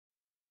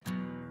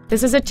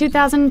This is a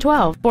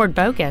 2012 Ford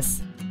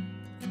Focus.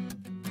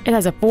 It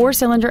has a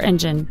 4-cylinder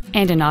engine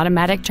and an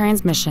automatic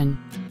transmission.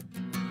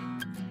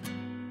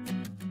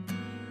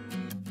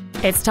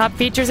 Its top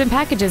features and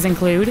packages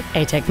include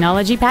a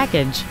technology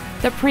package,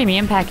 the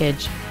premium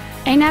package,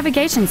 a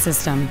navigation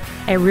system,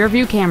 a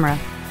rear-view camera,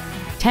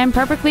 10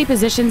 perfectly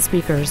positioned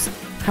speakers,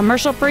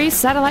 commercial-free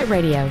satellite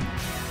radio,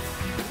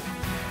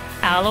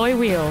 alloy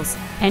wheels,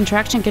 and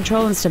traction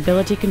control and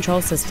stability control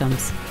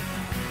systems.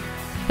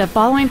 The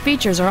following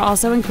features are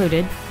also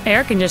included: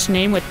 air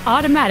conditioning with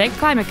automatic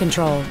climate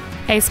control,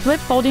 a split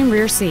folding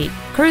rear seat,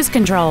 cruise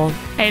control,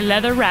 a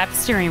leather-wrapped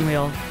steering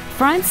wheel,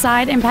 front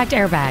side impact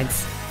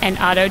airbags, an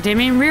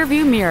auto-dimming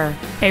rear-view mirror,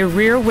 a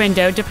rear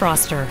window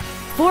defroster,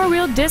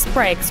 4-wheel disc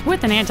brakes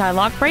with an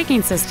anti-lock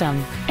braking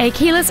system, a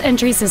keyless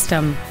entry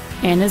system,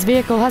 and this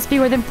vehicle has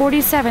fewer than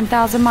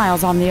 47,000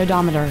 miles on the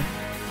odometer.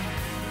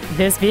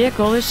 This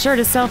vehicle is sure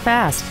to sell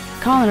fast.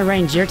 Call and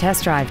arrange your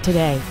test drive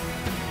today.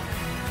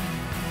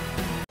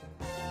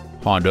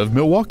 Honda of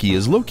Milwaukee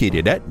is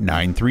located at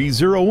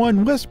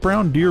 9301 West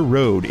Brown Deer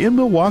Road in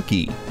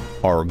Milwaukee.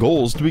 Our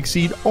goal is to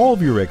exceed all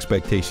of your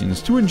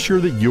expectations to ensure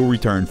that you'll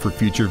return for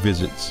future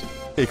visits.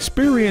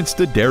 Experience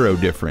the Darrow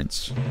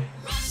difference.